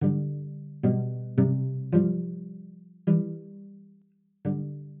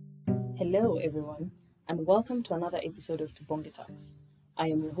Hello, everyone, and welcome to another episode of Tubonge Talks. I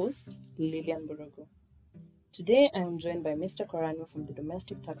am your host, Lilian Borogo. Today, I am joined by Mr. Karano from the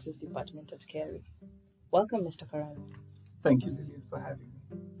Domestic Taxes Department at KRA. Welcome, Mr. Karano. Thank you, Lillian, for having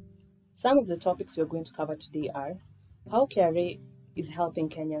me. Some of the topics we are going to cover today are how KRA is helping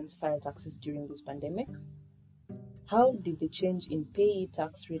Kenyans file taxes during this pandemic, how did the change in payee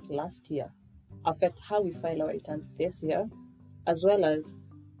tax rate last year affect how we file our returns this year, as well as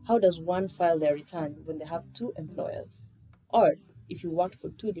how does one file their return when they have two employers, or if you worked for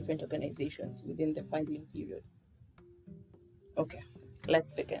two different organizations within the filing period. Okay,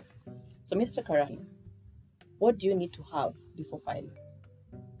 let's begin. So, Mr. Karano, what do you need to have before filing?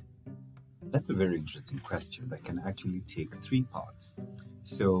 That's a very interesting question that can actually take three parts.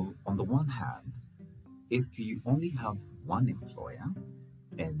 So, on the one hand, if you only have one employer,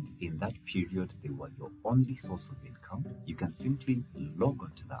 and in that period they were your only source of income, you can simply log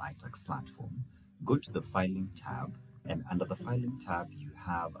onto the iTax platform, go to the filing tab, and under the filing tab you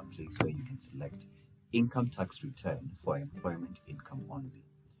have a place where you can select income tax return for employment income only.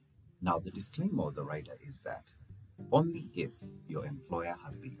 Now the disclaimer of the rider is that only if your employer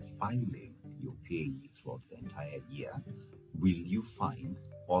has been filing your payee throughout the entire year will you find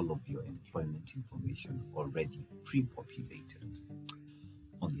all of your employment information already pre-populated.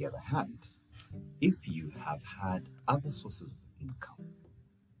 On the other hand, if you have had other sources of income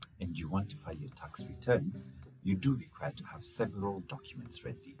and you want to file your tax returns, you do require to have several documents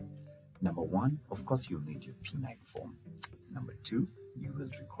ready. Number one, of course, you'll need your P9 form. Number two, you will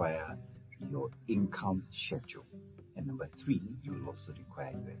require your income schedule. And number three, you will also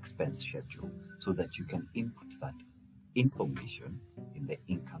require your expense schedule so that you can input that information in the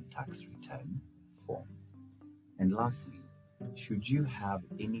income tax return form. And lastly, should you have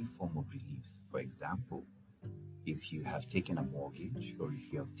any form of reliefs, for example, if you have taken a mortgage or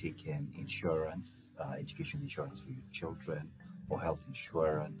if you have taken insurance, education insurance for your children, or health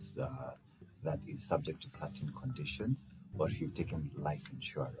insurance that is subject to certain conditions, or if you've taken life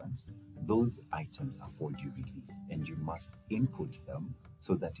insurance, those items afford you relief and you must input them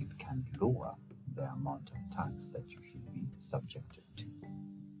so that it can lower the amount of tax that you should be subjected to.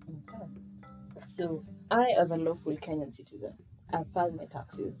 Okay. So, I, as a lawful Kenyan citizen, I filed my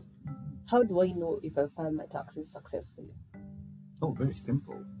taxes. How do I know if I filed my taxes successfully? Oh, very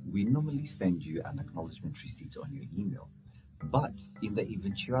simple. We normally send you an acknowledgement receipt on your email. But in the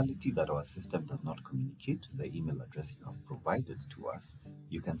eventuality that our system does not communicate to the email address you have provided to us,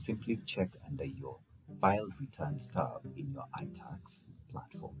 you can simply check under your File Returns tab in your iTax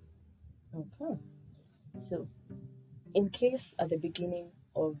platform. Okay. So, in case at the beginning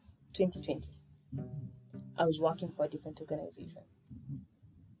of 2020, I was working for a different organization.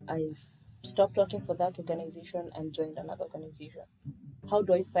 I stopped working for that organization and joined another organization. How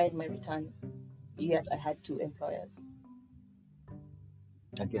do I file my return yet I had two employers?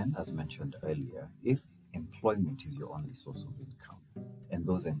 Again, as mentioned earlier, if employment is your only source of income and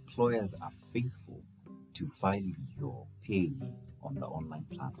those employers are faithful to file your pay on the online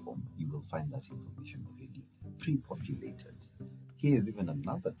platform, you will find that information already pre-populated. Here is even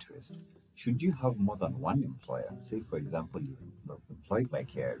another twist. Should you have more than one employer, say for example you're employed by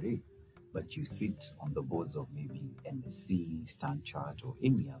KRA, but you sit on the boards of maybe NSC, StanChart, or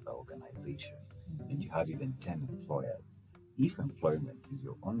any other organization, and you have even 10 employers, if employment is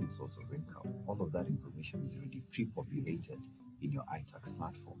your only source of income, all of that information is already pre-populated in your iTax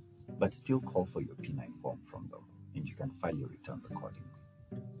platform, but still call for your P9 form from them, and you can file your returns accordingly.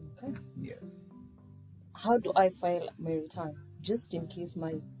 Okay. Yes. How do I file my return just in case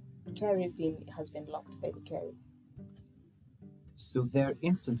my KRA PIN has been locked by the KRA? So there are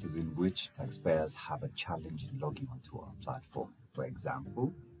instances in which taxpayers have a challenge in logging onto our platform. For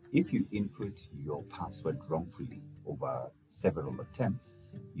example, if you input your password wrongfully over several attempts,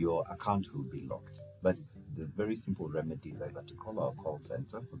 your account will be locked. But the very simple remedy is either to call our call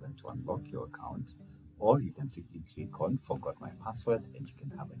center for them to unlock your account, or you can simply click on Forgot My Password and you can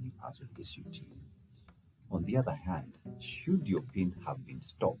have a new password issued to you. On the other hand, should your PIN have been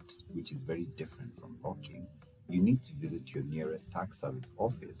stopped, which is very different from locking, you need to visit your nearest tax service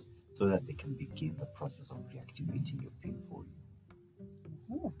office so that they can begin the process of reactivating your PIN for you.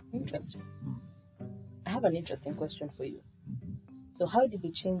 Oh, interesting. I have an interesting question for you. So, how did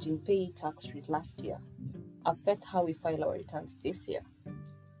the change in payee tax rate last year affect how we file our returns this year?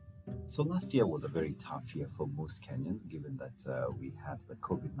 So last year was a very tough year for most Kenyans, given that we had the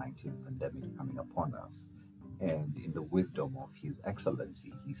COVID-19 pandemic coming upon us. And in the wisdom of His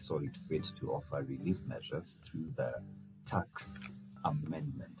Excellency, he saw it fit to offer relief measures through the Tax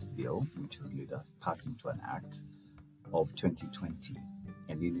Amendment Bill, which was later passed into an Act of 2020.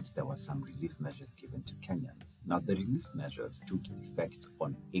 and in it there were some relief measures given to Kenyans. Now, the relief measures took effect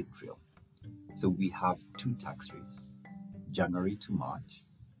on April. So we have two tax rates, January to March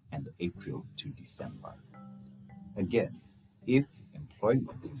and April to December. Again, if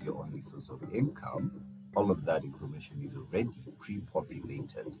employment is your only source of income, all of that information is already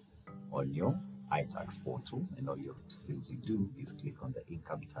pre-populated on your iTax portal, and all you have to simply do is click on the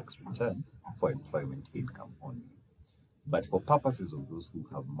income tax return for employment income only. But for purposes of those who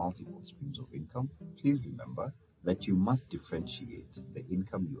have multiple streams of income, please remember that you must differentiate the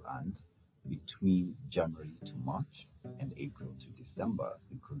income you earned between January to March and April to December,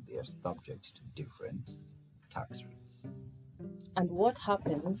 because they are subject to different tax rates. And what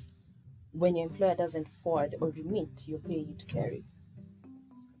happens when your employer doesn't forward or remit your pay to KRA?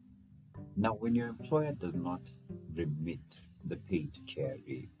 Now, when your employer does not remit the pay to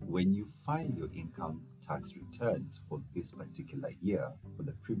KRA, when you file your income tax returns for this particular year, for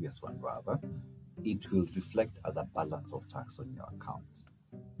the previous one rather, it will reflect as a balance of tax on your account.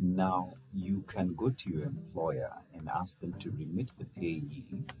 Now, you can go to your employer and ask them to remit the payee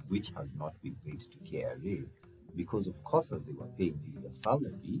which has not been paid to KRA, because of course, as they were paying you your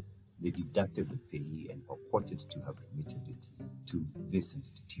salary, they deducted the payee and purported to have remitted it to this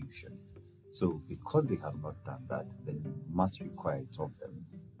institution. So because they have not done that, then you must require it of them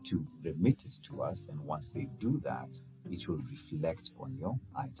to remit it to us, and once they do that, it will reflect on your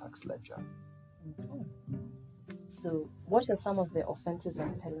iTax ledger. Okay. So what are some of the offenses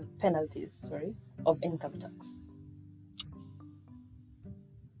and penalties of income tax?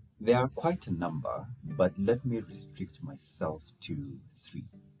 There are quite a number, but let me restrict myself to 3.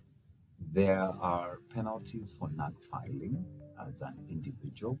 There are penalties for non-filing as an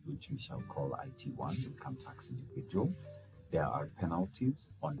individual, which we shall call IT1, income tax individual. There are penalties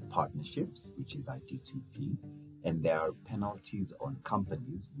on partnerships, which is IT2P, and there are penalties on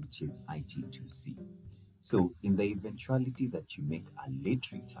companies, which is IT2C. So in the eventuality that you make a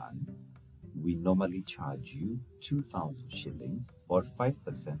late return, we normally charge you 2,000 shillings or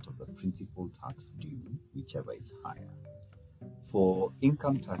 5% of the principal tax due, whichever is higher. For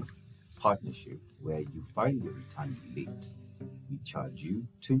income tax partnership, where you file your return late, we charge you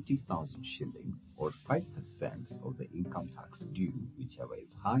 20,000 shillings or 5% of the income tax due, whichever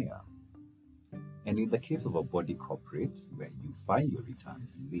is higher. And in the case of a body corporate, where you file your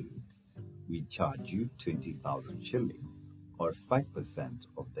returns late, we charge you 20,000 shillings or 5%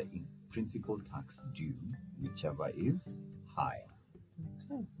 of the principal tax due, whichever is higher.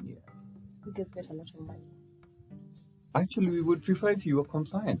 Okay. Yeah. You guys get a lot of money. Actually, we would prefer if you were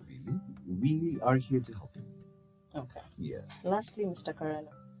compliant, really. We are here to help you. Okay. Yeah. Lastly, Mr. Karana,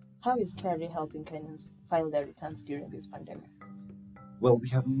 how is KRA helping Kenyans file their returns during this pandemic? Well, we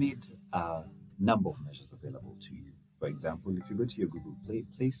have made a number of measures available to you. For example, if you go to your Google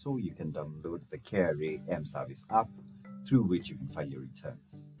Play Store, you can download the KRA M-Service app, through which you can file your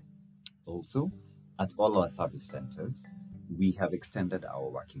returns. Also, at all our service centers, we have extended our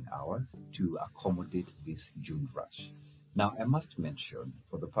working hours to accommodate this June rush. Now, I must mention,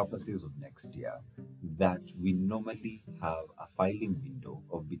 for the purposes of next year, that we normally have a filing window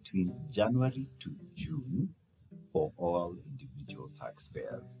of between January to June for all individual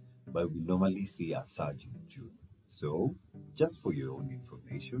taxpayers, but we normally see a surge in June. So, just for your own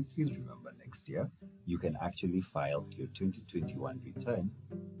information, please remember next year, you can actually file your 2021 return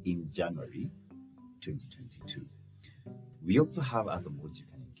in January 2022. We also have other modes you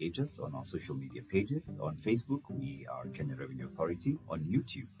can engage us on our social media pages. On Facebook, we are Kenya Revenue Authority. On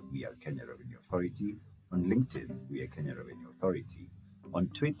YouTube, we are Kenya Revenue Authority. On LinkedIn, we are Kenya Revenue Authority. On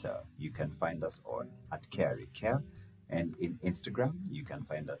Twitter, you can find us on @KRA. And in Instagram, you can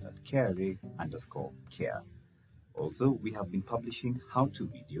find us at KRA_care. Also, we have been publishing how-to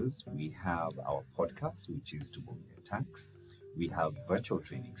videos. We have our podcast, which is To Move Your Tax. We have virtual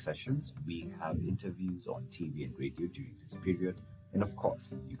training sessions. We have interviews on TV and radio during this period. And of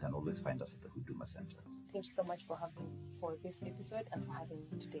course, you can always find us at the Huduma Center. Thank you so much for this episode and for having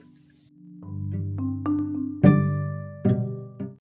me today.